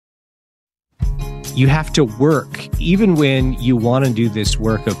you have to work, even when you want to do this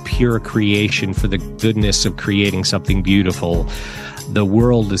work of pure creation for the goodness of creating something beautiful. The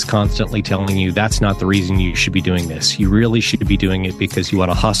world is constantly telling you that's not the reason you should be doing this. You really should be doing it because you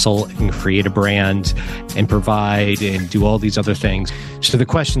want to hustle and create a brand and provide and do all these other things. So the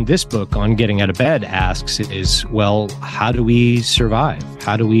question this book on getting out of bed asks is, well, how do we survive?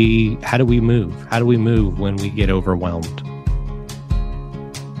 How do we move? How do we move when we get overwhelmed?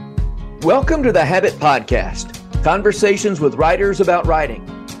 Welcome to the Habit Podcast, conversations with writers about writing.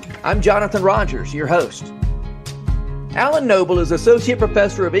 I'm Jonathan Rogers, your host. Alan Noble is Associate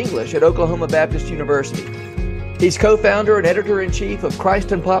Professor of English at Oklahoma Baptist University. He's co-founder and editor-in-chief of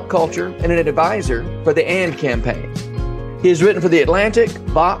Christ and Pop Culture and an advisor for the AND campaign. He has written for The Atlantic,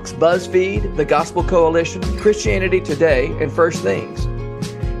 Vox, BuzzFeed, The Gospel Coalition, Christianity Today, and First Things.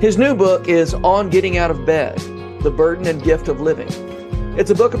 His new book is On Getting Out of Bed, The Burden and Gift of Living. It's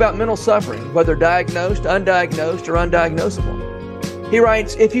a book about mental suffering, whether diagnosed, undiagnosed, or undiagnosable. He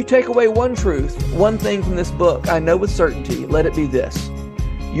writes, if you take away one truth, one thing from this book, I know with certainty, let it be this.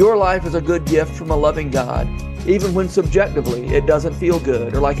 Your life is a good gift from a loving God, even when subjectively it doesn't feel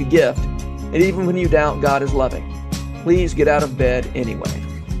good or like a gift, and even when you doubt God is loving. Please get out of bed anyway.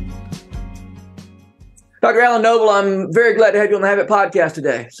 Dr. Alan Noble, I'm very glad to have you on the Habit Podcast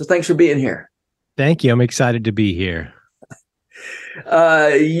today. So thanks for being here. Thank you. I'm excited to be here.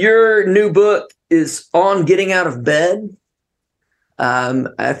 Your new book is On Getting Out of Bed.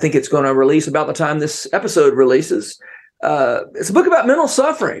 I think it's going to release about the time this episode releases. It's a book about mental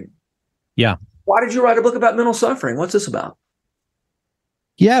suffering. Yeah. Why did you write a book about mental suffering? What's this about?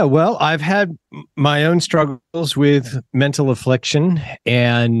 Yeah, well, I've had my own struggles with mental affliction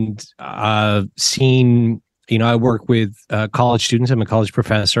and seen, I work with college students. I'm a college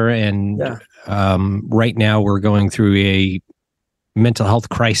professor, and right now we're going through a mental health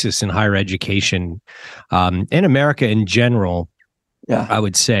crisis in higher education, in America in general. Yeah, I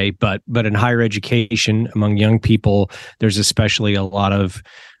would say, but in higher education among young people, there's especially a lot of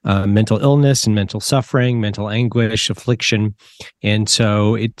mental illness and mental suffering, mental anguish, affliction. And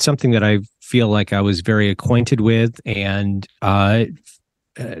so it's something that I feel like I was very acquainted with, and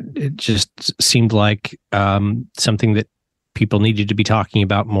it just seemed like something that people needed to be talking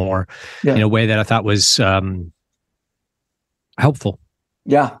about more in a way that I thought was helpful.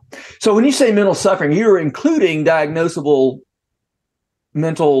 Yeah. So when you say mental suffering, you're including diagnosable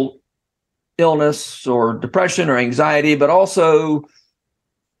mental illness or depression or anxiety, but also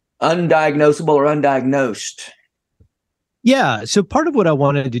undiagnosable or undiagnosed. Yeah. So part of what I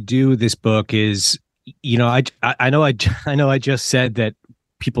wanted to do with this book is, I know I just said that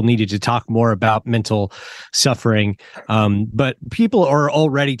people needed to talk more about mental suffering, but people are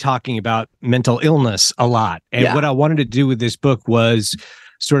already talking about mental illness a lot. And what I wanted to do with this book was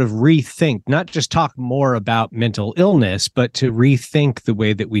sort of rethink, not just talk more about mental illness, but to rethink the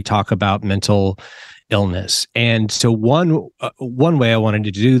way that we talk about mental illness. And so one way I wanted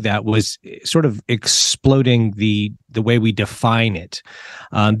to do that was sort of exploding the way we define it,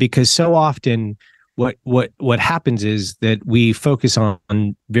 because so often what happens is that we focus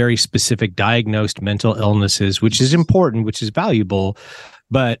on very specific diagnosed mental illnesses, which is important, which is valuable,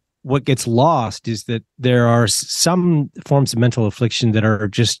 but what gets lost is that there are some forms of mental affliction that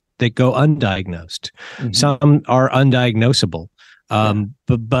go undiagnosed. Mm-hmm. Some are undiagnosable.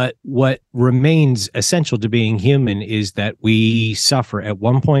 But what remains essential to being human is that we suffer at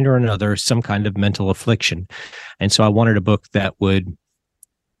one point or another some kind of mental affliction. And so I wanted a book that would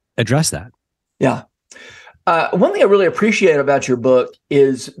address that. Yeah. One thing I really appreciate about your book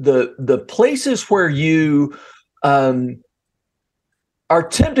is the places where you are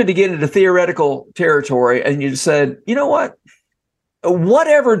tempted to get into theoretical territory, and you said, you know what,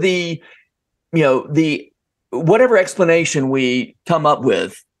 whatever whatever explanation we come up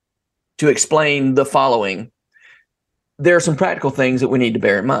with to explain the following, there are some practical things that we need to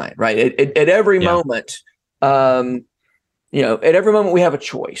bear in mind, right? At every moment, at every moment we have a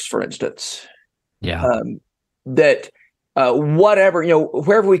choice, for instance. Yeah. That whatever,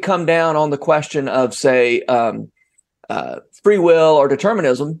 wherever we come down on the question of, say, free will or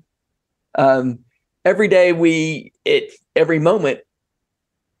determinism, every day every moment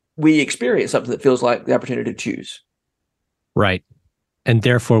we experience something that feels like the opportunity to choose. Right. And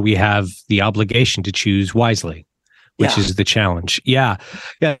therefore we have the obligation to choose wisely. which is the challenge. Yeah.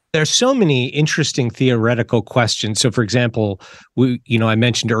 There's so many interesting theoretical questions. So, for example, I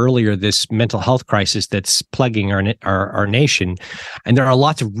mentioned earlier this mental health crisis that's plaguing our nation, and there are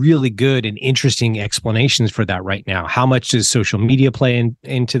lots of really good and interesting explanations for that right now. How much does social media play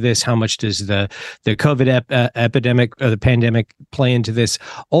into this? How much does the COVID epidemic or the pandemic play into this?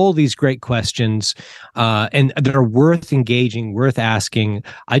 All these great questions, and they're worth engaging, worth asking.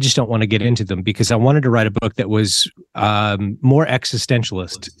 I just don't want to get into them because I wanted to write a book that was more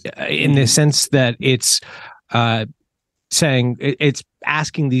existentialist in the sense that it's saying it's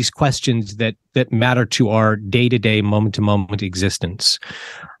asking these questions that matter to our day-to-day, moment-to-moment existence.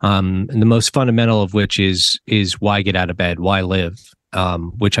 And the most fundamental of which is why get out of bed, why live,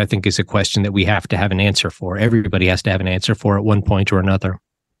 which I think is a question that we have to have an answer for. Everybody has to have an answer for at one point or another.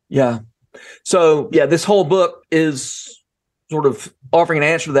 Yeah. So, this whole book is sort of offering an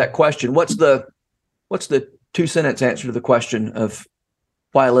answer to that question. What's the 2-sentence answer to the question of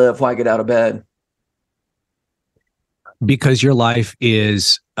why live, why get out of bed? Because your life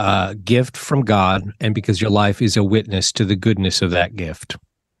is a gift from God, and because your life is a witness to the goodness of that gift.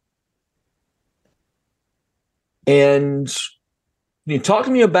 And you talk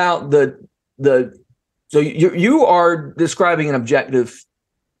to me about so you are describing an objective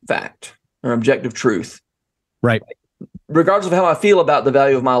fact or objective truth. Right. Regardless of how I feel about the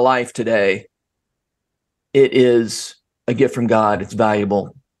value of my life today, it is a gift from God. It's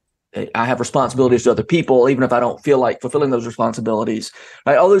valuable. I have responsibilities to other people, even if I don't feel like fulfilling those responsibilities.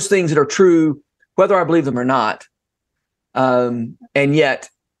 Right? All those things that are true, whether I believe them or not. And yet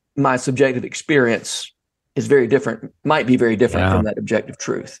my subjective experience is very different, might be very different from that objective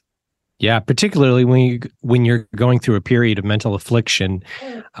truth. Yeah, particularly when you're going through a period of mental affliction,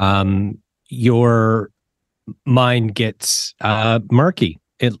 your mind gets murky.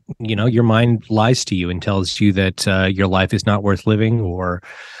 Your mind lies to you and tells you that your life is not worth living, or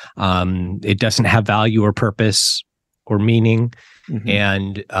it doesn't have value or purpose or meaning,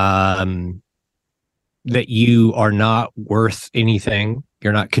 and that you are not worth anything.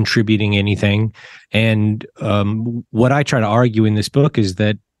 You're not contributing anything. And what I try to argue in this book is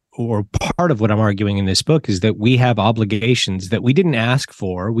that, or part of what I'm arguing in this book is that we have obligations that we didn't ask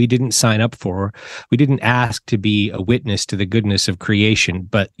for, we didn't sign up for, we didn't ask to be a witness to the goodness of creation,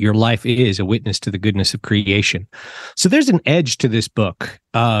 but your life is a witness to the goodness of creation. So there's an edge to this book,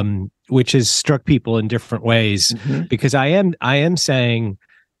 which has struck people in different ways, because I am saying,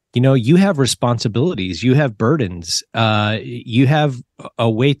 you have responsibilities, you have burdens, you have a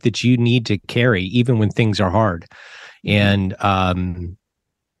weight that you need to carry, even when things are hard. And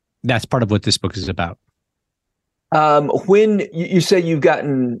that's part of what this book is about. When you say you've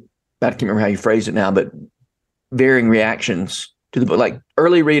gotten, I can't remember how you phrased it now, but varying reactions to the book, like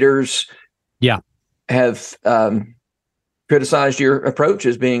early readers have criticized your approach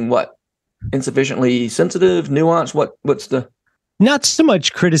as being what? Insufficiently sensitive, nuanced? What's the... Not so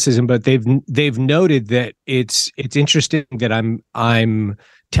much criticism, but they've noted that it's interesting that I'm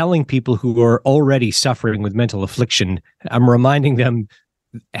telling people who are already suffering with mental affliction, I'm reminding them,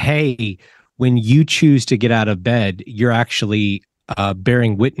 hey, when you choose to get out of bed, you're actually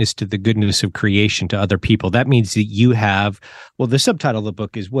bearing witness to the goodness of creation to other people. That means that you have, well, the subtitle of the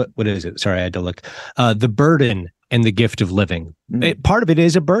book is, what is it? Sorry, I had to look. The Burden and the Gift of Living. Part of it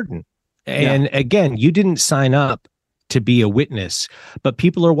is a burden. And again, you didn't sign up to be a witness, but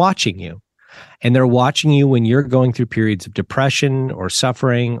people are watching you. And they're watching you when you're going through periods of depression or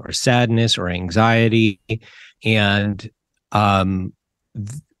suffering or sadness or anxiety. And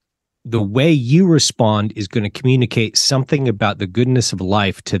the way you respond is going to communicate something about the goodness of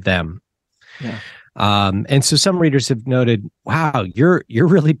life to them. Yeah. And so some readers have noted, wow, you're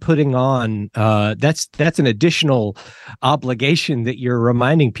really putting on, that's an additional obligation that you're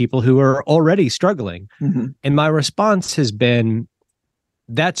reminding people who are already struggling. And my response has been,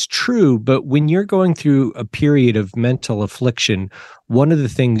 that's true, but when you're going through a period of mental affliction, one of the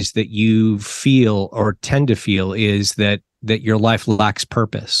things that you feel or tend to feel is that your life lacks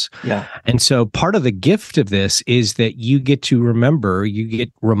purpose. Yeah. And so part of the gift of this is that you get to remember, you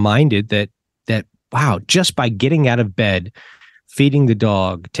get reminded that wow, just by getting out of bed, feeding the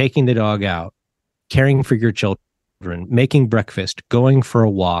dog, taking the dog out, caring for your children, making breakfast, going for a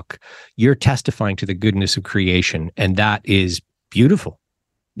walk, you're testifying to the goodness of creation. And that is beautiful.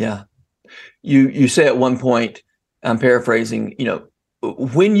 Yeah. You say at one point, I'm paraphrasing,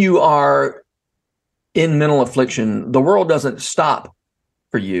 when you are in mental affliction, the world doesn't stop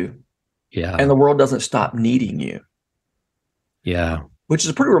for you. Yeah. And the world doesn't stop needing you. Yeah. Which is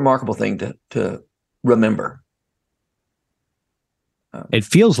a pretty remarkable thing to remember. It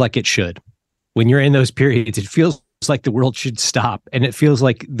feels like it should. When you're in those periods, it feels like the world should stop, and it feels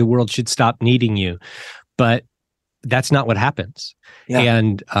like the world should stop needing you. But that's not what happens. Yeah.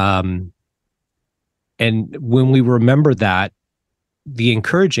 And when we remember that, the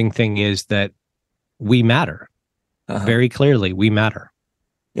encouraging thing is that we matter. Very clearly, we matter.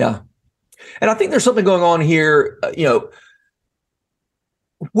 Yeah. And I think there's something going on here,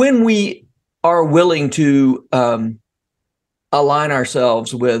 when we are willing to align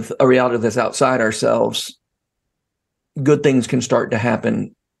ourselves with a reality that's outside ourselves, good things can start to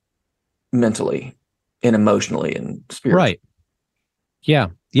happen mentally and emotionally and spiritually. Right. Yeah.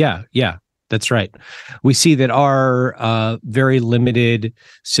 That's right. We see that our very limited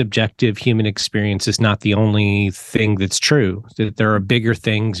subjective human experience is not the only thing that's true, that there are bigger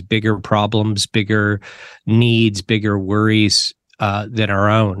things, bigger problems, bigger needs, bigger worries than our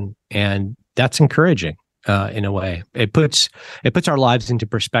own. And that's encouraging in a way. It puts our lives into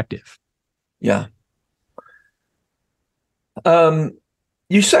perspective. Yeah.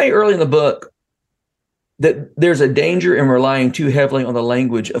 You say early in the book that there's a danger in relying too heavily on the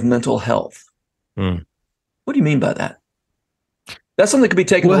language of mental health. What do you mean by that? That's something that could be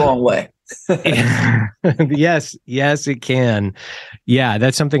taken the wrong way. Yes, it can. Yeah,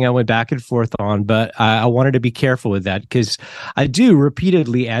 that's something I went back and forth on, but I wanted to be careful with that because I do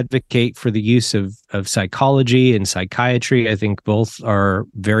repeatedly advocate for the use of psychology and psychiatry. I think both are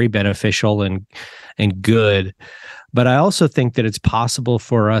very beneficial and good. But I also think that it's possible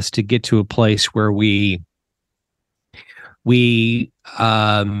for us to get to a place where we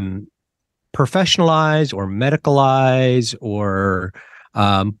professionalize or medicalize or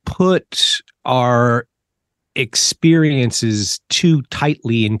put our experiences too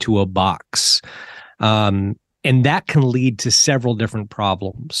tightly into a box. And that can lead to several different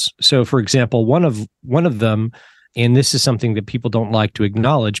problems. So, for example, one of them, and this is something that people don't like to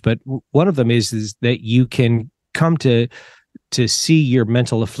acknowledge, but one of them is that you can come to see your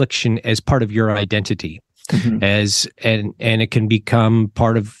mental affliction as part of your identity. And it can become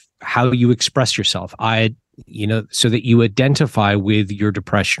part of how you express yourself. So that you identify with your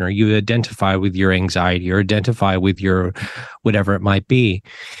depression, or you identify with your anxiety, or identify with your whatever it might be.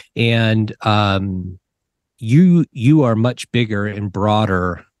 And you are much bigger and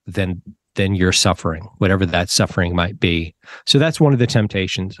broader than your suffering, whatever that suffering might be. So that's one of the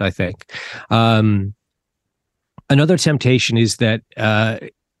temptations, I think. Another temptation is that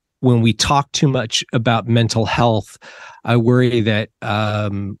when we talk too much about mental health, I worry that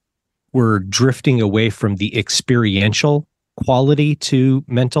we're drifting away from the experiential quality to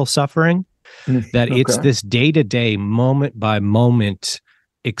mental suffering, that it's this day-to-day, moment-by-moment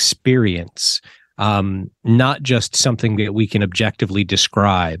experience, not just something that we can objectively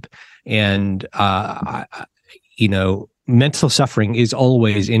describe. And, mental suffering is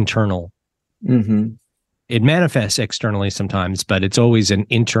always internal. It manifests externally sometimes, but it's always an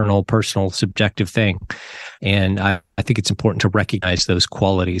internal, personal, subjective thing. And I think it's important to recognize those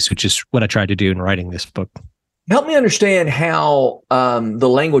qualities, which is what I tried to do in writing this book. Help me understand how the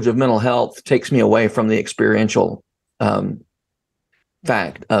language of mental health takes me away from the experiential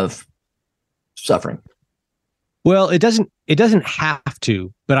fact of suffering. Well, it doesn't have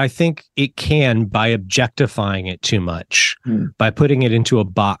to, but I think it can by objectifying it too much, by putting it into a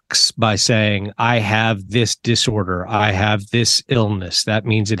box, by saying, I have this disorder, I have this illness. That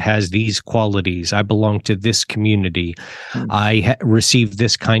means it has these qualities. I belong to this community. I receive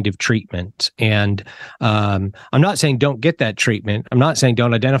this kind of treatment. And I'm not saying don't get that treatment. I'm not saying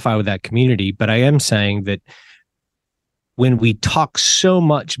don't identify with that community, but I am saying that when we talk so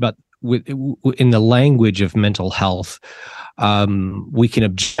much about in the language of mental health, we can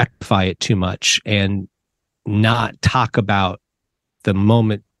objectify it too much and not talk about the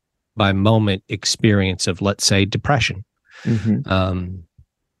moment by moment experience of, let's say, depression. And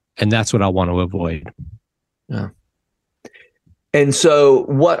that's what I want to avoid. Yeah. And so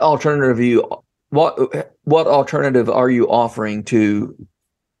what alternative are you offering to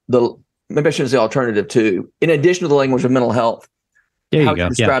maybe I shouldn't say alternative to, in addition to the language of mental health? How do you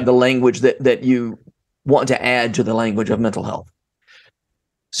describe the language that you want to add to the language of mental health?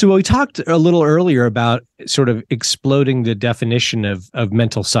 So we talked a little earlier about sort of exploding the definition of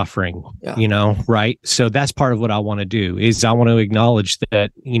mental suffering, right? So that's part of what I want to do is I want to acknowledge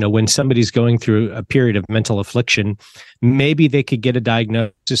that, when somebody's going through a period of mental affliction, maybe they could get a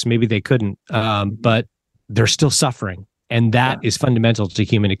diagnosis, maybe they couldn't, but they're still suffering. And that is fundamental to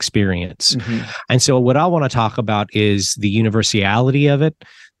human experience. And so what I want to talk about is the universality of it.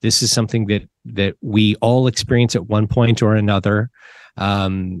 This is something that we all experience at one point or another.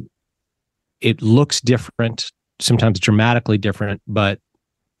 It looks different, sometimes dramatically different, but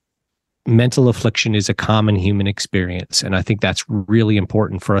mental affliction is a common human experience, and I think that's really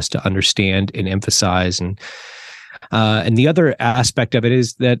important for us to understand and emphasize. And the other aspect of it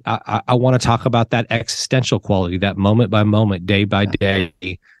is that I want to talk about that existential quality, that moment by moment, day by day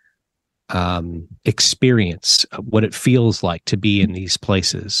experience, what it feels like to be in these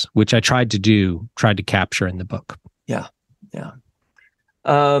places, which I tried to capture in the book. Yeah.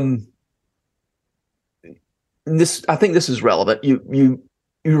 I think this is relevant. You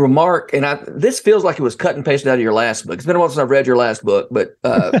remark, and this feels like it was cut and pasted out of your last book. It's been a while since I've read your last book, but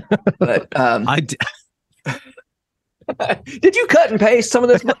did you cut and paste some of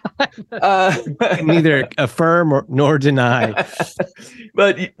this? Neither affirm nor deny.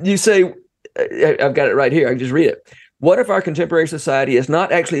 But you say, I've got it right here. I can just read it. What if our contemporary society is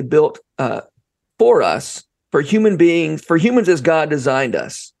not actually built for us, for humans as God designed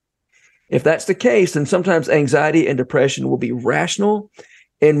us? If that's the case, then sometimes anxiety and depression will be rational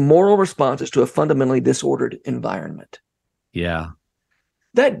and moral responses to a fundamentally disordered environment. Yeah.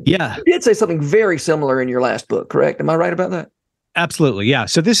 You did say something very similar in your last book, correct? Am I right about that? Absolutely. Yeah.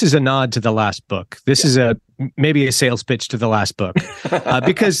 So this is a nod to the last book. This is maybe a sales pitch to the last book,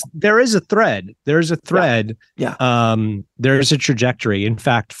 because there is a thread. There's a thread. Yeah. There's a trajectory. In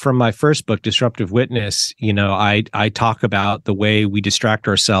fact, from my first book, Disruptive Witness, I talk about the way we distract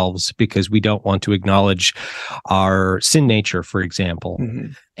ourselves because we don't want to acknowledge our sin nature, for example.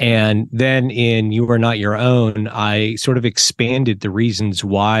 Mm-hmm. And then in You Are Not Your Own, I sort of expanded the reasons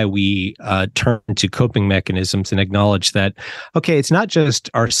why we turn to coping mechanisms and acknowledge that, okay, it's not just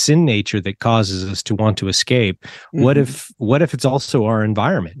our sin nature that causes us to want to escape. Mm-hmm. What if it's also our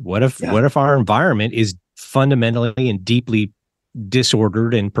environment? What if our environment is fundamentally and deeply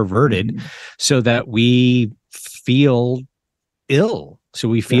disordered and perverted, mm-hmm. so that we feel ill, so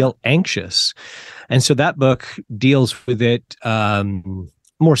we feel anxious? And so that book deals with it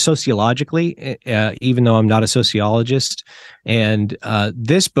more sociologically, even though I'm not a sociologist. And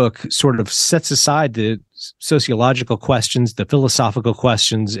this book sort of sets aside the sociological questions, the philosophical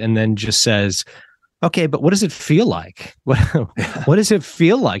questions, and then just says, okay, but what does it feel like? What does it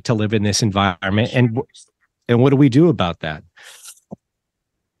feel like to live in this environment? And what do we do about that?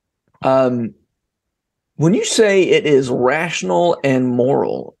 When you say it is rational and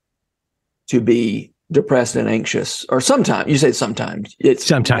moral to be depressed and anxious, or sometimes it's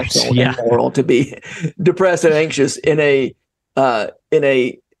moral to be depressed and anxious in an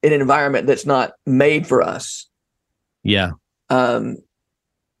environment that's not made for us. Yeah. Do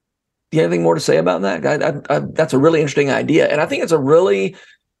you have anything more to say about that? That's a really interesting idea, and I think I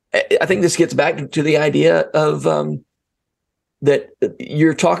think this gets back to the idea of that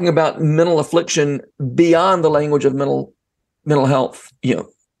you're talking about mental affliction beyond the language of mental health.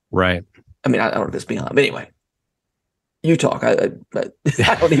 Right. I mean, I don't know if it's beyond, but anyway, you talk. I don't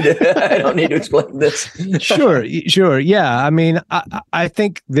need to explain this. Sure. Yeah. I mean, I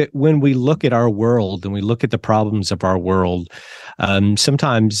think that when we look at our world and we look at the problems of our world,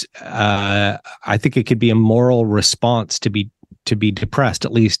 sometimes I think it could be a moral response to be depressed,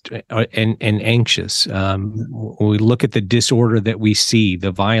 at least, and anxious. When we look at the disorder that we see,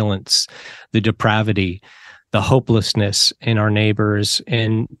 the violence, the depravity, the hopelessness in our neighbors,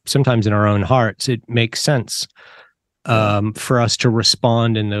 and sometimes in our own hearts, it makes sense for us to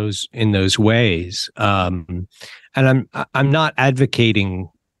respond in those ways. And I'm not advocating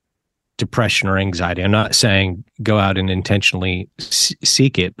depression or anxiety. I'm not saying go out and intentionally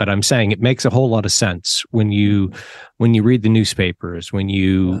seek it, but I'm saying it makes a whole lot of sense when you read the newspapers, when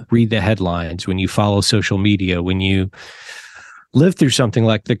you read the headlines, when you follow social media, when you live through something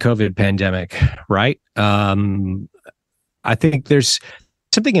like the COVID pandemic, right? I think there's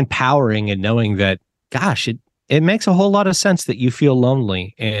something empowering in knowing that, gosh, it makes a whole lot of sense that you feel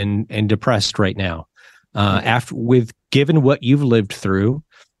lonely and depressed right now. Given what you've lived through,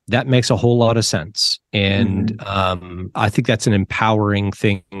 that makes a whole lot of sense. And I think that's an empowering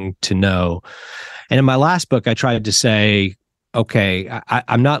thing to know. And in my last book, I tried to say, okay,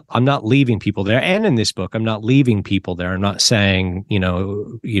 I'm not leaving people there. And in this book, I'm not leaving people there. I'm not saying,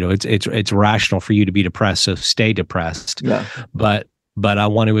 it's rational for you to be depressed, so stay depressed. Yeah. But I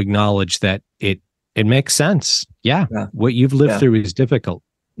want to acknowledge that it makes sense. Yeah. What you've lived through is difficult.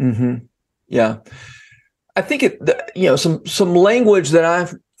 Mm-hmm. Yeah. I think some language that I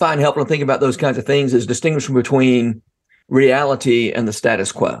find helpful to think about those kinds of things is distinguishing between reality and the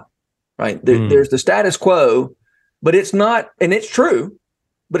status quo, right? There's the status quo, but it's not, and it's true,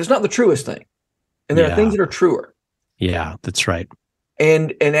 but it's not the truest thing. And there are things that are truer. Yeah, that's right.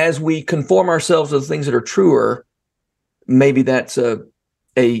 And as we conform ourselves to the things that are truer, maybe that's a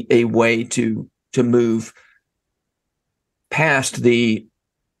way to move past the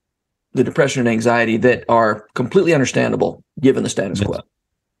the depression and anxiety that are completely understandable given the status quo.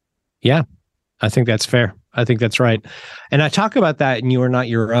 Yeah, I think that's fair. I think that's right. And I talk about that in You Are Not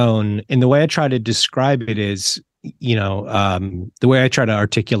Your Own. And the way I try to describe it is, the way I try to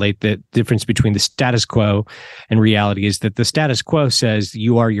articulate the difference between the status quo and reality is that the status quo says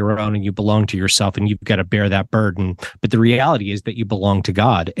you are your own and you belong to yourself and you've got to bear that burden. But the reality is that you belong to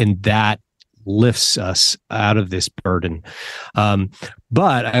God, and that lifts us out of this burden.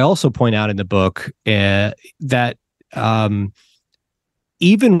 But I also point out in the book that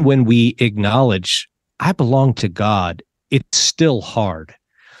even when we acknowledge I belong to God, it's still hard.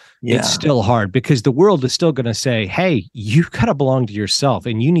 Yeah. It's still hard because the world is still going to say, hey, you got to belong to yourself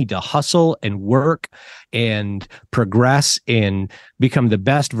and you need to hustle and work and progress and become the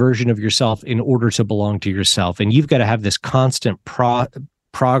best version of yourself in order to belong to yourself. And you've got to have this constant process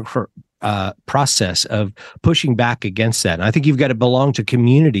of pushing back against that. And I think you've got to belong to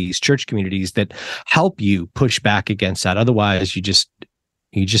communities, church communities that help you push back against that. Otherwise, you just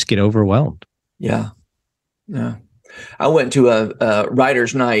get overwhelmed. Yeah. Yeah. I went to a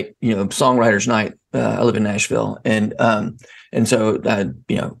writer's night, songwriter's night. I live in Nashville. And so I,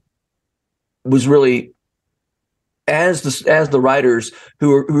 was really, as the writers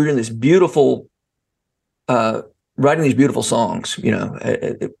who are in this beautiful, writing these beautiful songs,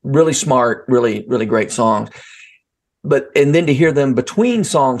 really smart, really, really great songs. And then to hear them between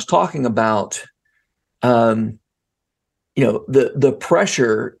songs talking about, the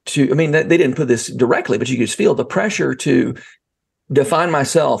pressure to, they didn't put this directly, but you could just feel the pressure to define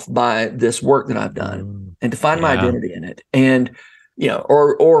myself by this work that I've done and to find my identity in it. And,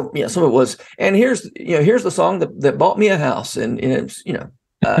 or some of it was, and here's the song that bought me a house and it's,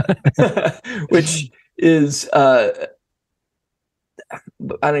 which is, what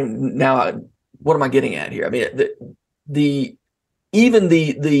am I getting at here? Even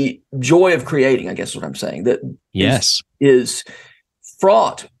the joy of creating, I guess is what I'm saying, that is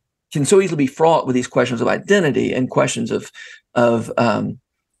fraught, can so easily be fraught with these questions of identity and questions of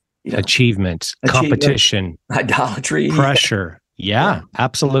achievement, competition, idolatry, pressure. Yeah,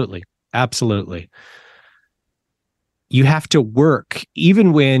 absolutely. Absolutely. You have to work,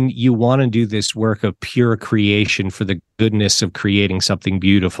 even when you want to do this work of pure creation for the goodness of creating something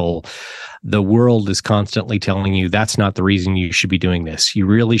beautiful. The world is constantly telling you that's not the reason you should be doing this. You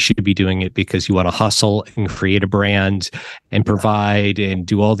really should be doing it because you want to hustle and create a brand and provide and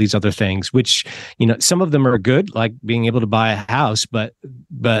do all these other things, which, some of them are good, like being able to buy a house, but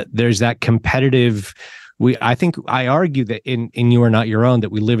there's that competitive. I argue that in You Are Not Your Own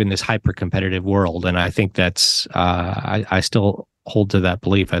that we live in this hyper competitive world, and I think that's I still hold to that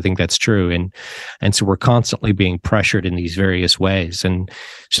belief. I think that's true, and so we're constantly being pressured in these various ways. And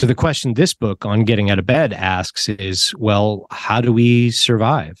so the question this book on getting out of bed asks is, well, how do we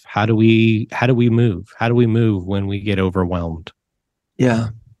survive? How do we move? How do we move when we get overwhelmed? Yeah,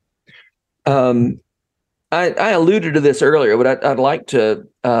 I alluded to this earlier, but I'd like to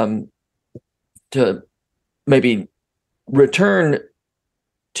maybe return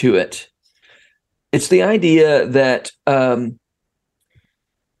to it. It's the idea that,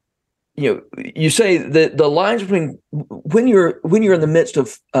 you say that the lines between when you're in the midst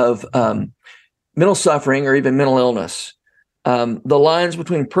of mental suffering or even mental illness, the lines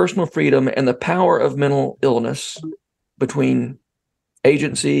between personal freedom and the power of mental illness, between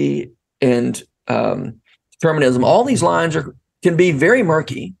agency and determinism, all these lines can be very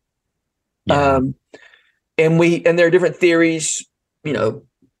murky. Yeah. And there are different theories,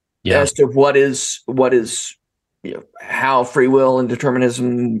 as to what is, how free will and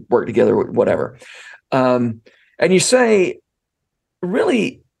determinism work together, whatever. And you say,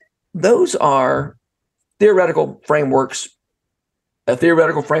 really, those are theoretical frameworks. A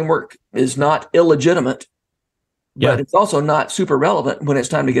theoretical framework is not illegitimate, but it's also not super relevant when it's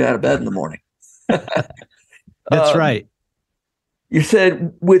time to get out of bed in the morning. That's right. You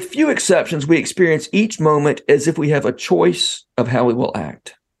said, with few exceptions, we experience each moment as if we have a choice of how we will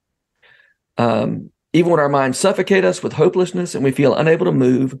act. Even when our minds suffocate us with hopelessness and we feel unable to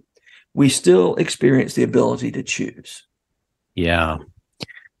move, we still experience the ability to choose. Yeah.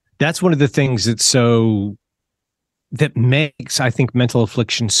 That's one of the things that makes, I think, mental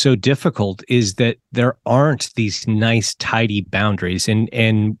affliction so difficult, is that there aren't these nice, tidy boundaries.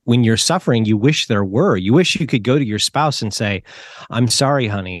 And when you're suffering, you wish there were. You wish you could go to your spouse and say, I'm sorry,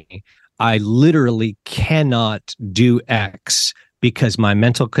 honey, I literally cannot do X because my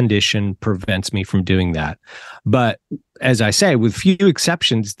mental condition prevents me from doing that. But as I say, with a few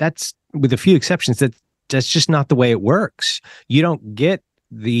exceptions, that's just not the way it works. You don't get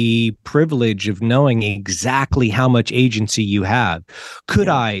the privilege of knowing exactly how much agency you have. Could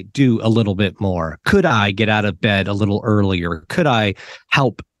I do a little bit more? Could I get out of bed a little earlier? Could I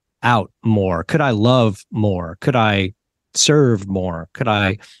help out more? Could I love more? Could I serve more? Could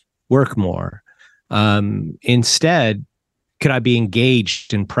I work more? Instead, could I be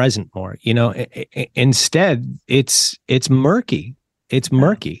engaged and present more? Instead, it's murky. It's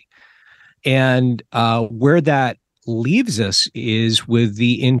murky. And where that leaves us is with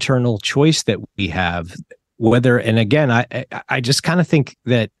the internal choice that we have, whether, and again, I just kind of think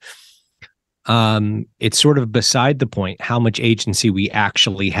that it's sort of beside the point how much agency we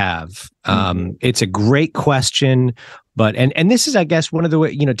actually have. It's a great question, but and this is, I guess, one of the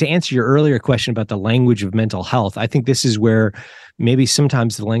way, to answer your earlier question about the language of mental health, I think this is where maybe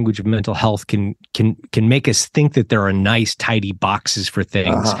sometimes the language of mental health can make us think that there are nice, tidy boxes for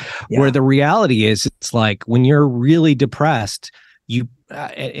things, where the reality is, it's like when you're really depressed, you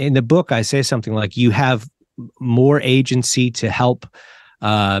in the book, I say something like you have more agency to help.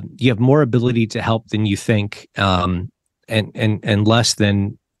 You have more ability to help than you think, and less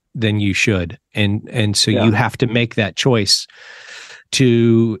than you should, and so you have to make that choice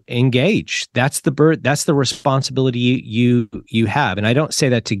to engage. That's the responsibility you have. And I don't say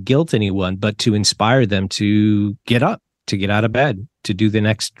that to guilt anyone, but to inspire them to get up, to get out of bed, to do the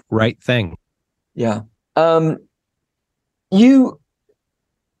next right thing. Yeah. You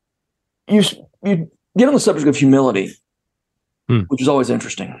get on the subject of humility, which is always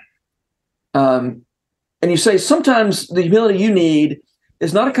interesting. And you say sometimes the humility you need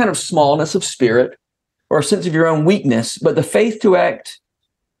is not a kind of smallness of spirit or a sense of your own weakness, but the faith to act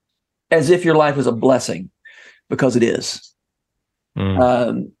as if your life is a blessing, because it is.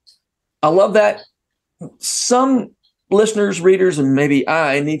 I love that. Some listeners, readers, and maybe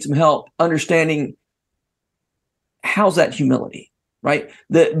I need some help understanding how's that humility, right?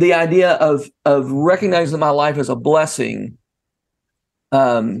 The idea of recognizing my life as a blessing,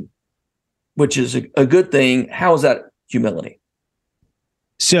 which is a good thing. How is that humility?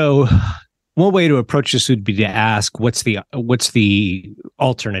 So one way to approach this would be to ask, what's the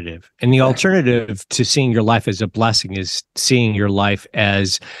alternative? And the alternative to seeing your life as a blessing is seeing your life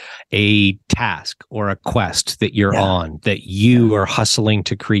as a task or a quest that you're on, that you are hustling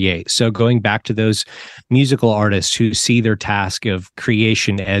to create. So going back to those musical artists who see their task of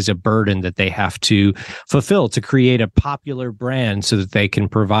creation as a burden that they have to fulfill to create a popular brand so that they can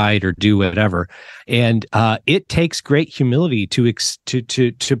provide or do whatever. And it takes great humility to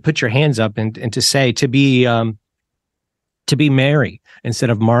put your hands up and to say, to be Mary instead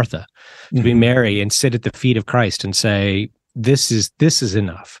of Martha, to be Mary and sit at the feet of Christ and say, this is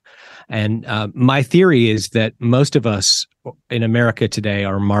enough. And my theory is that most of us in America today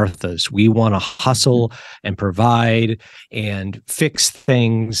are Marthas. We want to hustle and provide and fix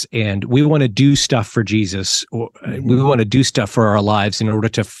things, and we want to do stuff for Jesus, or we want to do stuff for our lives in order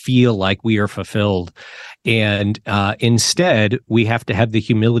to feel like we are fulfilled. And instead, we have to have the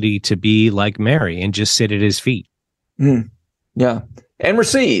humility to be like Mary and just sit at his feet. Yeah. And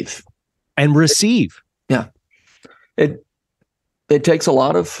receive. Yeah. It takes a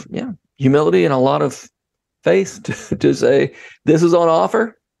lot of humility and a lot of faith to say this is on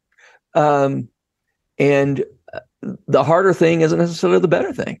offer. And the harder thing isn't necessarily the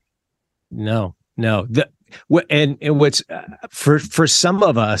better thing. No. And what's for some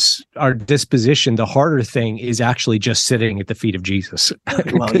of us, our disposition, the harder thing is actually just sitting at the feet of Jesus.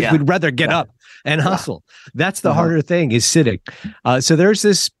 We'd rather get up and hustle. That's the harder thing, is sitting. So there's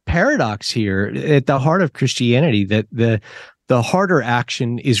this paradox here at the heart of Christianity, that the harder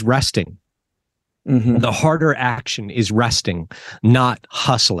action is resting. The harder action is resting, not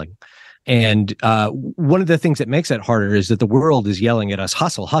hustling. And one of the things that makes that harder is that the world is yelling at us,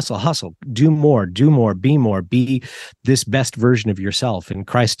 hustle, hustle, hustle, do more, be this best version of yourself. And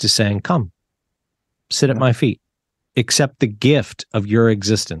Christ is saying, come, sit at my feet, accept the gift of your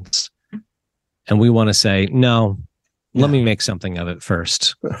existence. And we want to say, no, let me make something of it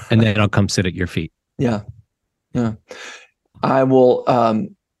first, and then I'll come sit at your feet. Yeah. I will,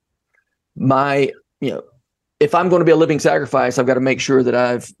 if I'm going to be a living sacrifice, I've got to make sure that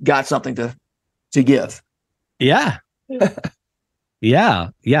I've got something to give. Yeah. Yeah.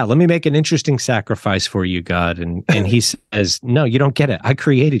 Let me make an interesting sacrifice for you, God. And he says, no, you don't get it. I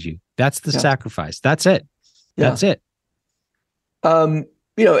created you. That's the sacrifice. That's it. That's it.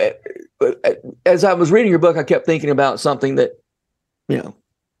 As I was reading your book, I kept thinking about something that,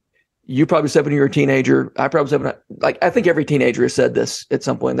 you probably said when you were a teenager. I probably said I think every teenager has said this at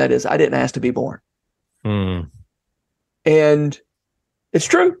some point. That is, I didn't ask to be born. And it's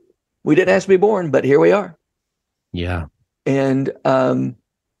true. We didn't ask to be born, but here we are. Yeah. And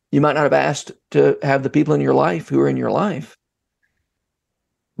You might not have asked to have the people in your life who are in your life,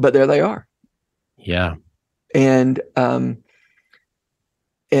 but there they are. Yeah. And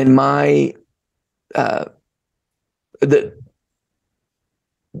my I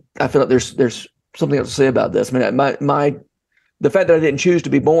feel like there's something else to say about this. I mean, the fact that I didn't choose to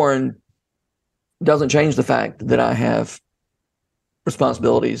be born doesn't change the fact that I have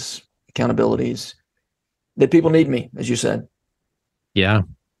responsibilities, accountabilities, that people need me, as you said. Yeah.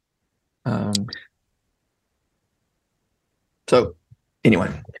 So anyway.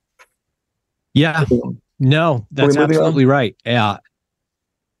 Yeah. No, that's absolutely right. Yeah.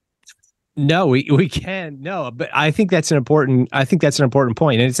 No, we can. No, but I think that's an important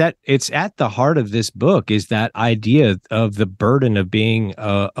point. And it's at the heart of this book is that idea of the burden of being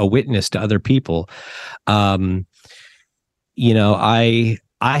a witness to other people. You know, I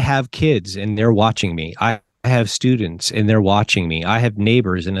have kids and they're watching me. I have students and they're watching me. I have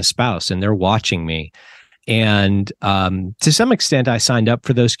neighbors and a spouse and they're watching me. And to some extent, I signed up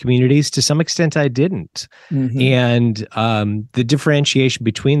for those communities. To some extent, I didn't. Mm-hmm. And the differentiation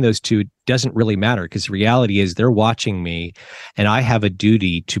between those two doesn't really matter because the reality is they're watching me and I have a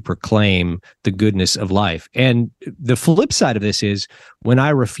duty to proclaim the goodness of life. And the flip side of this is when I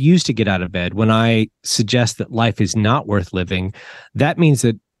refuse to get out of bed, when I suggest that life is not worth living, that means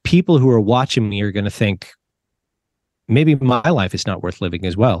that people who are watching me are going to think, maybe my life is not worth living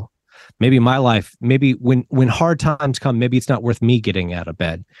as well. Maybe my life, maybe when hard times come, maybe it's not worth me getting out of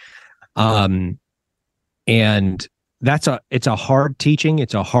bed. And it's a hard teaching.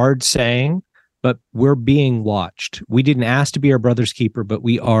 It's a hard saying, but we're being watched. We didn't ask to be our brother's keeper, but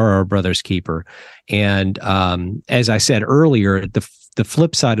we are our brother's keeper. And as I said earlier, the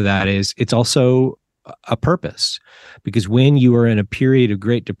flip side of that is it's also a purpose, because when you are in a period of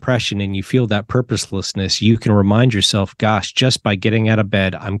great depression and you feel that purposelessness, you can remind yourself, gosh, just by getting out of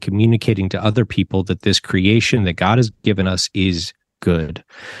bed, I'm communicating to other people that this creation that God has given us is good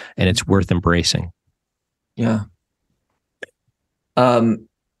and it's worth embracing. Yeah. I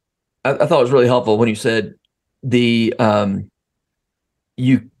thought it was really helpful when you said you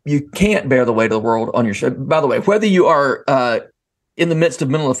can't bear the weight of the world on your shoulders. By the way, whether you are in the midst of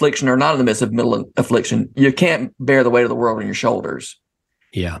mental affliction or not in the midst of mental affliction, you can't bear the weight of the world on your shoulders.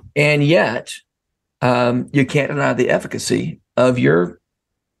 Yeah. And yet, you can't deny the efficacy of your,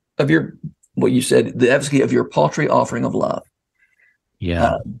 what you said, the efficacy of your paltry offering of love.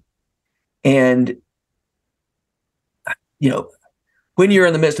 Yeah. And, you know, when you're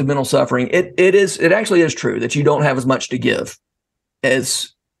in the midst of mental suffering, it actually is true that you don't have as much to give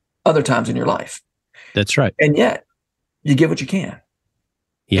as other times in your life. That's right. And yet you give what you can.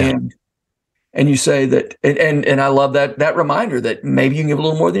 Yeah. And you say that, and I love that reminder that maybe you can give a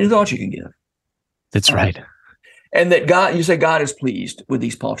little more than you thought you can give. That's right. And that you say God is pleased with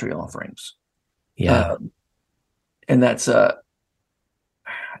these paltry offerings. Yeah. And that's, I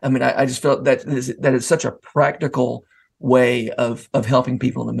just felt that is such a practical way of helping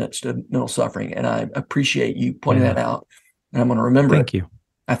people in the midst of mental suffering. And I appreciate you pointing that out. And I'm going to remember Thank you.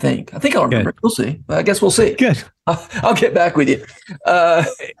 I think I'll remember it. We'll see. I guess we'll see. Good. I'll get back with you.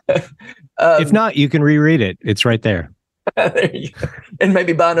 If not, you can reread it. It's right there. There you go. And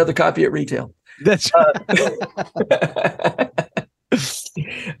maybe buy another copy at retail. That's but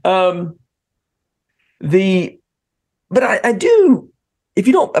I do, if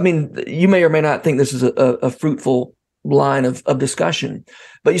you don't, you may or may not think this is a fruitful line of discussion,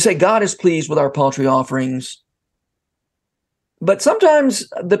 but you say God is pleased with our paltry offerings. But sometimes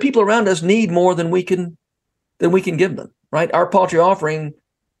the people around us need more than we can give them, right? Our paltry offering.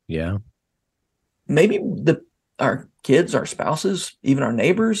 Yeah. Maybe our kids, our spouses, even our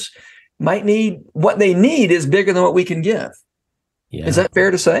neighbors might need, what they need is bigger than what we can give. Yeah. Is that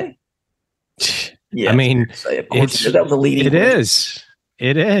fair to say? Yeah. I mean, of course, that was a leading. It is.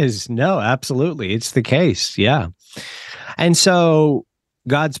 It is. No, absolutely. It's the case. Yeah. And so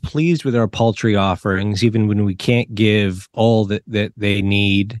God's pleased with our paltry offerings, even when we can't give all that they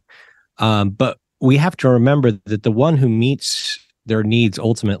need. But we have to remember that the one who meets their needs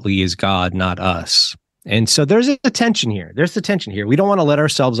ultimately is God, not us. And so there's a tension here. There's the tension here. We don't want to let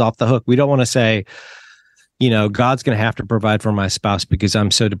ourselves off the hook. We don't want to say, God's going to have to provide for my spouse because I'm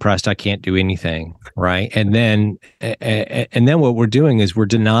so depressed I can't do anything, right? And then what we're doing is we're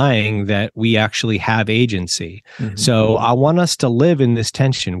denying that we actually have agency. Mm-hmm. So I want us to live in this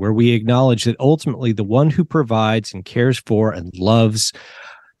tension where we acknowledge that ultimately the one who provides and cares for and loves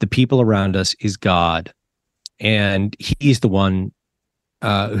the people around us is God, and He's the one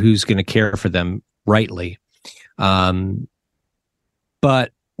who's going to care for them rightly.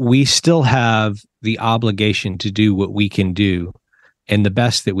 But we still have the obligation to do what we can do and the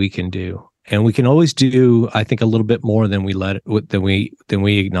best that we can do. And we can always do, I think, a little bit more than we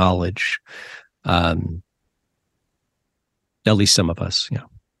acknowledge. At least some of us. Yeah.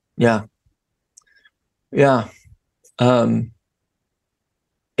 Yeah. Yeah. And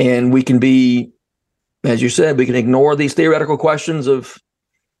we can be, as you said, we can ignore these theoretical questions of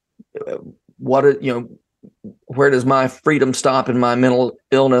where does my freedom stop and my mental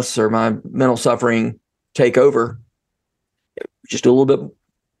illness or my mental suffering take over? Just do a little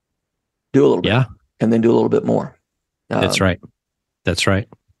bit, yeah, and then do a little bit more. That's right. That's right.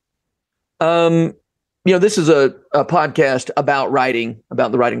 This is a podcast about writing,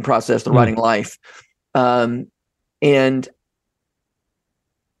 about the writing process, the writing life. And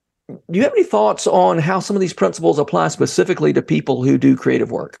do you have any thoughts on how some of these principles apply specifically to people who do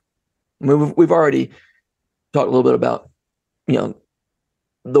creative work? I mean, we've already talked a little bit about,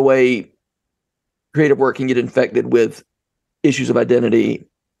 the way creative work can get infected with issues of identity,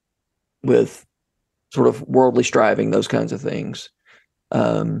 with sort of worldly striving, those kinds of things.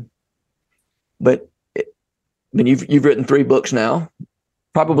 But you've written 3 books now,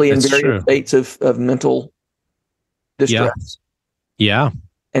 probably in various states of mental distress. Yeah.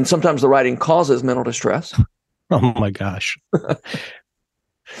 And sometimes the writing causes mental distress. Oh my gosh.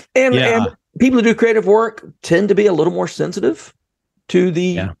 And people who do creative work tend to be a little more sensitive to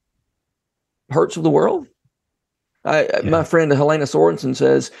the hurts of the world. My friend Helena Sorensen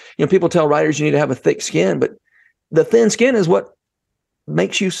says, people tell writers you need to have a thick skin, but the thin skin is what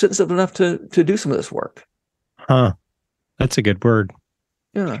makes you sensitive enough to do some of this work. Huh. That's a good word.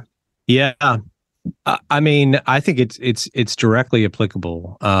 Yeah. Yeah. I mean, I think it's directly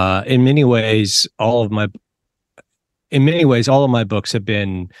applicable. In many ways, all of my books have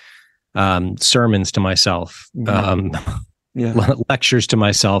been sermons to myself, lectures to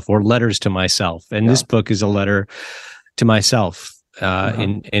myself, or letters to myself. And this book is a letter to myself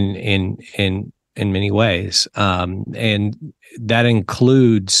in many ways, and that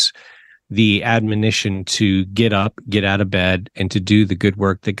includes the admonition to get up, get out of bed, and to do the good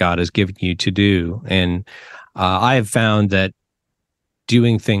work that God has given you to do. And I have found that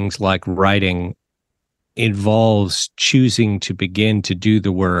doing things like writing involves choosing to begin to do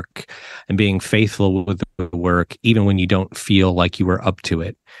the work and being faithful with the work, even when you don't feel like you were up to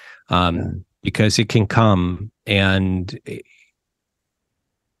it, because it can come and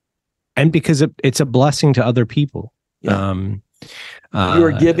because it's a blessing to other people. Yeah.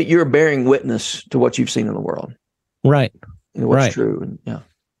 You're bearing witness to what you've seen in the world, right? And what's true, and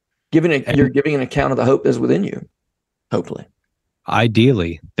you're giving an account of the hope that's within you. Hopefully,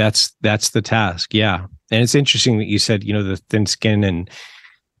 ideally, that's the task. Yeah, and it's interesting that you said the thin skin, and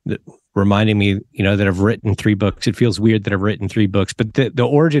reminding me that I've written 3 books. It feels weird that I've written 3 books, but the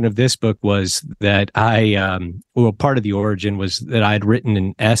origin of this book was that part of the origin was that I had written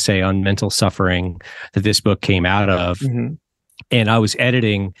an essay on mental suffering that this book came out of. Mm-hmm. And I was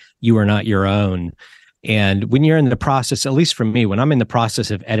editing You Are Not Your Own. And when you're in the process, at least for me, when I'm in the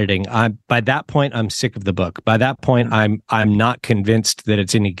process of editing, by that point, I'm sick of the book. By that point, I'm not convinced that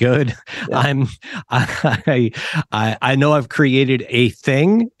it's any good. Yeah. I know I've created a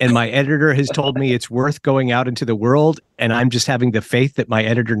thing, and my editor has told me it's worth going out into the world, and I'm just having the faith that my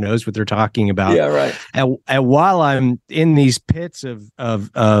editor knows what they're talking about. Yeah, right. And while I'm in these pits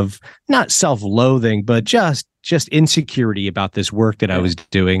of not self-loathing, but just insecurity about this work that I was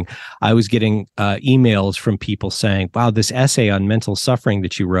doing, I was getting emails from people saying, wow, this essay on mental suffering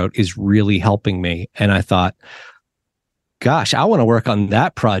that you wrote is really helping me. And I thought, gosh, I want to work on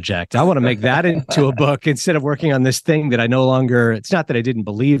that project. I want to make that into a book instead of working on this thing that I no longer, it's not that I didn't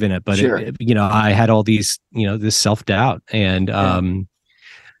believe in it, but I had all these, this self-doubt. And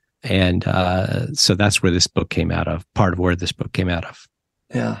so that's where this book came out of, part of where this book came out of.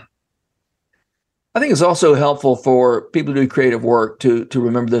 Yeah. I think it's also helpful for people to do creative work to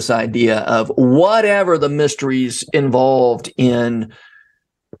remember this idea of whatever the mysteries involved in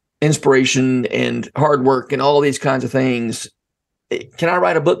inspiration and hard work and all these kinds of things. Can I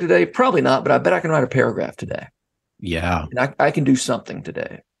write a book today? Probably not, but I bet I can write a paragraph today. Yeah. And I can do something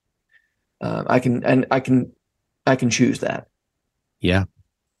today. I can choose that. Yeah.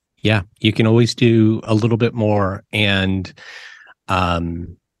 Yeah. You can always do a little bit more. And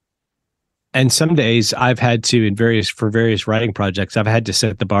some days I've had to, for various writing projects, I've had to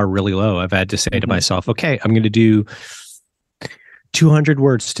set the bar really low. I've had to say to myself, okay, I'm going to do 200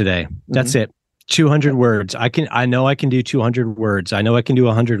 words today. That's it. 200 words. I know I can do 200 words. I know I can do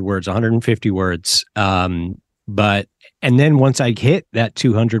 100 words, 150 words. And then once I hit that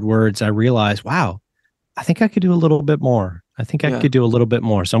 200 words, I realized, wow, I think I could do a little bit more. I think I could do a little bit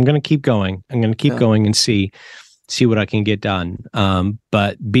more. So I'm going to keep going. I'm going to keep going and see see what I can get done.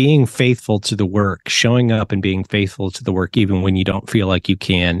 But being faithful to the work, showing up and being faithful to the work, even when you don't feel like you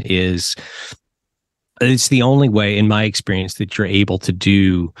can, it's the only way, in my experience, that you're able to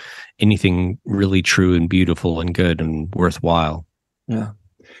do anything really true and beautiful and good and worthwhile. Yeah.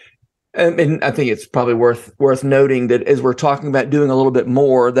 And I think it's probably worth noting that as we're talking about doing a little bit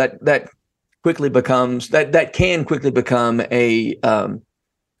more, that can quickly become a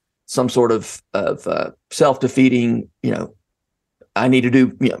some sort of self-defeating. I need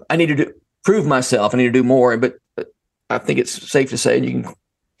to prove myself. I need to do more. But I think it's safe to say, and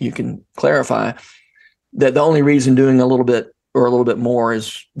you can clarify that the only reason doing a little bit or a little bit more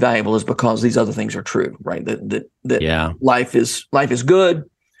is valuable is because these other things are true, right? That life is good.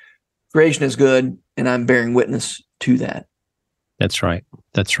 Creation is good, and I'm bearing witness to that. That's right.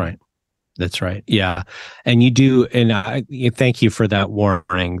 Yeah. And you do, and I thank you for that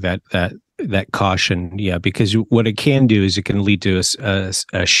warning, that caution. Yeah, because what it can do is it can lead to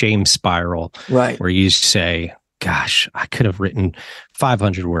a shame spiral, right? Where you say, gosh, I could have written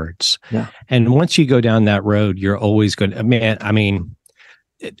 500 words. Yeah. And once you go down that road, you're always going to,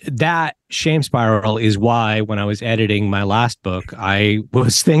 that shame spiral is why when I was editing my last book, I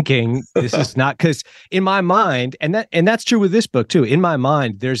was thinking this is not, because in my mind, and that's true with this book too. In my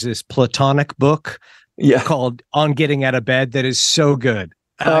mind, there's this Platonic book called On Getting Out of Bed that is so good.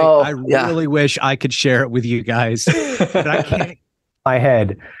 I really wish I could share it with you guys, but I can't in my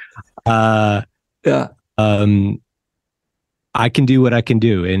head. I can do what I can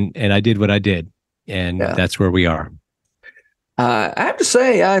do, and I did what I did, and that's where we are. I have to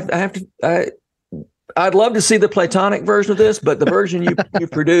say, I'd love to see the Platonic version of this, but the version you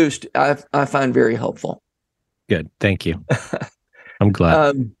produced, I find very helpful. Good, thank you. I'm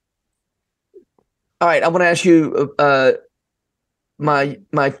glad. All right, I want to ask you my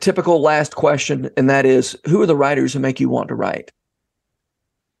typical last question, and that is, who are the writers who make you want to write,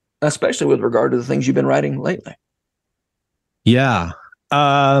 especially with regard to the things you've been writing lately? Yeah.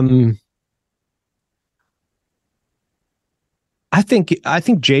 I think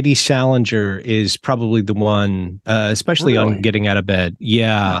J.D. Salinger is probably the one, especially on Getting Out of Bed.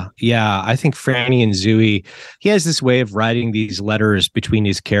 Yeah. I think Franny and Zooey, he has this way of writing these letters between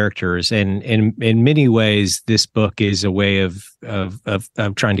his characters, and in many ways, this book is a way of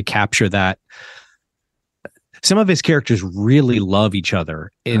trying to capture that. Some of his characters really love each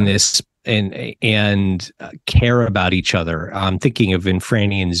other in this and care about each other. I'm thinking of in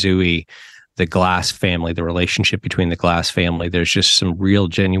Franny and Zooey, the Glass family, the relationship between the Glass family. There's just some real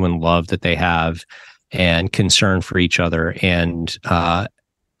genuine love that they have and concern for each other. And I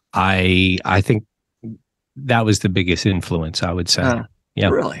think that was the biggest influence, I would say. Yeah.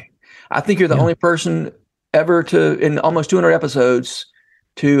 Really? I think you're the only person ever in almost 200 episodes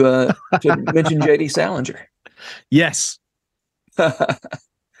to mention J.D. Salinger. Yes. I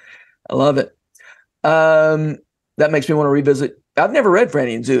love it. That makes me want to revisit. I've never read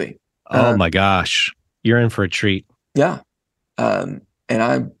Franny and Zooey. Oh my gosh, you're in for a treat. Yeah. And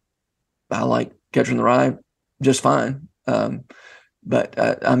I like Catcher in the Rye just fine. But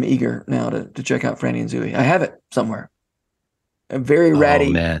I'm eager now to check out Franny and Zooey. I have it somewhere. A very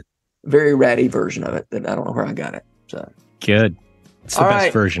ratty version of it that I don't know where I got it. So good. It's the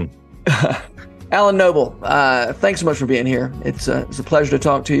best version. Alan Noble, thanks so much for being here. It's a pleasure to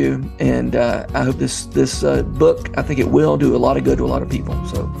talk to you, and I hope this book, I think it will do a lot of good to a lot of people.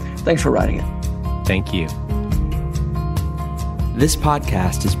 So thanks for writing it. Thank you. This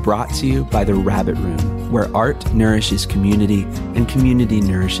podcast is brought to you by The Rabbit Room, where art nourishes community and community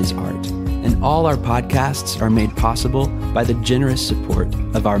nourishes art. And all our podcasts are made possible by the generous support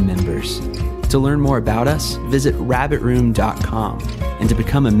of our members. To learn more about us, visit rabbitroom.com, and to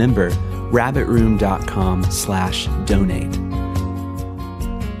become a member, rabbitroom.com/donate.